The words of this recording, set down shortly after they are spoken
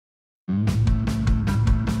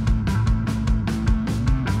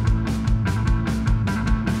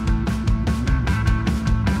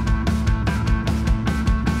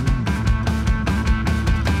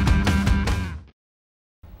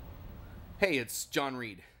Hey, it's John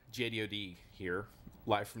Reed, JDOD here,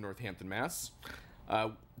 live from Northampton, Mass.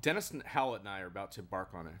 Dennis Howlett and I are about to embark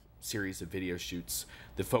on a series of video shoots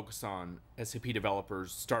that focus on SAP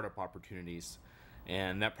developers, startup opportunities,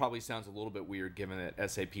 and that probably sounds a little bit weird given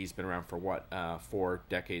that SAP's been around for 4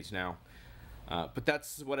 decades now. But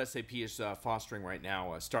that's what SAP is fostering right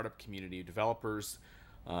now, a startup community of developers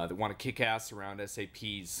that want to kick ass around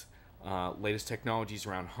SAP's latest technologies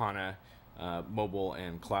around HANA, mobile,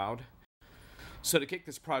 and cloud. So to kick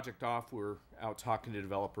this project off, we're out talking to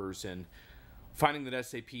developers and finding that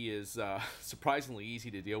SAP is surprisingly easy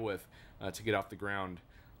to deal with to get off the ground.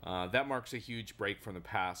 That marks a huge break from the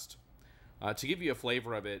past. To give you a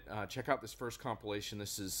flavor of it, check out this first compilation.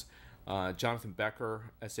 This is JOnathan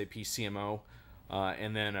Becher, SAP CMO,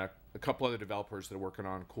 and then a couple other developers that are working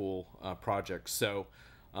on cool projects. So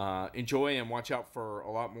enjoy and watch out for a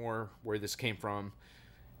lot more where this came from.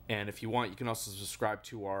 And if you want, you can also subscribe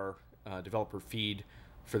to our developer feed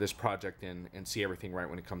for this project and see everything right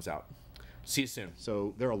when it comes out. See you soon.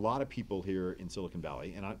 So there are a lot of people here in Silicon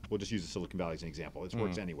Valley, and we'll just use the Silicon Valley as an example. This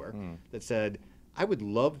works anywhere, that said, I would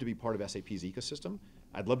love to be part of SAP's ecosystem.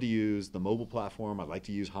 I'd love to use the mobile platform. I'd like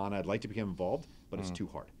to use HANA. I'd like to become involved, but it's too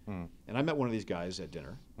hard. And I met one of these guys at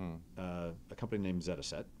dinner, a company named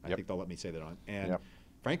Zetaset. I think they'll let me say that on. And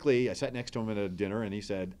frankly, I sat next to him at a dinner, and he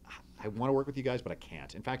said, I want to work with you guys, but I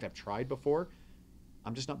can't. In fact, I've tried before.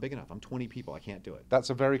 I'm just not big enough. I'm 20 people. I can't do it. That's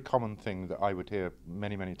a very common thing that I would hear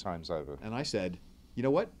many, many times over. And I said, you know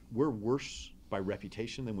what? We're worse by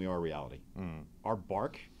reputation than we are reality. Our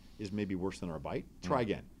bark is maybe worse than our bite. Try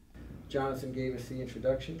again. Jonathan gave us the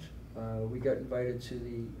introductions. We got invited to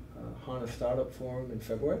the HANA Startup Forum in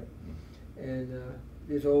February. And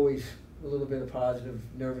there's always a little bit of positive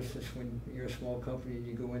nervousness when you're a small company and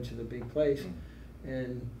you go into the big place.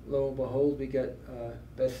 And lo and behold, we got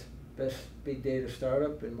best big data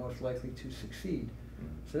startup and most likely to succeed.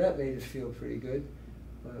 So that made us feel pretty good.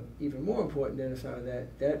 Even more important, Dennis,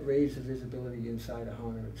 that raised the visibility inside of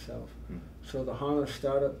HANA itself. So the HANA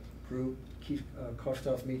startup group,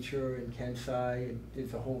 Kostov Michur and Ken Sai, and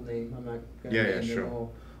there's a whole name, I'm not going to name them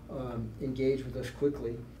all, engaged with us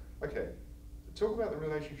quickly. Okay, talk about the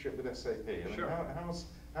relationship with SAP. I mean, Sure.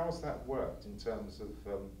 how's that worked in terms of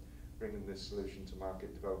bringing this solution to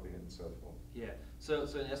market, developing it and so forth? Yeah, so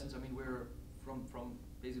in essence, I mean, we're from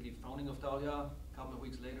basically founding of Thalia, a couple of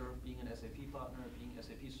weeks later being an SAP partner, being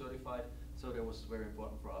SAP certified, so that was very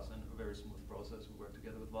important for us and a very smooth process. We worked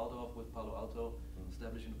together with Waldorf, with Palo Alto,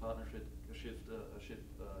 establishing a partnership,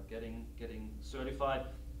 getting certified.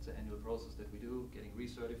 It's an annual process that we do, getting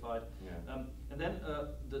recertified. And then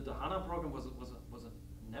the HANA program was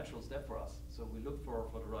a natural step for us. So we looked for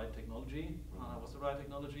the right technology. HANA was the right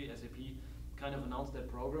technology. SAP kind of announced that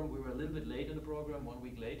program. We were a little bit late in the program, 1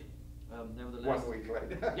 week late. Nevertheless, 1 week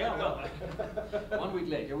late. Yeah, well, 1 week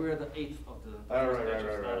late. Yeah, we were the 8th of the first batch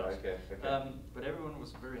of startups. Okay. But everyone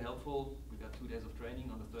was very helpful. We got 2 days of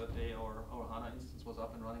training. On the 3rd day, our HANA instance was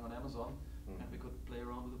up and running on Amazon, and we could play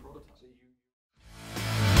around with the prototype.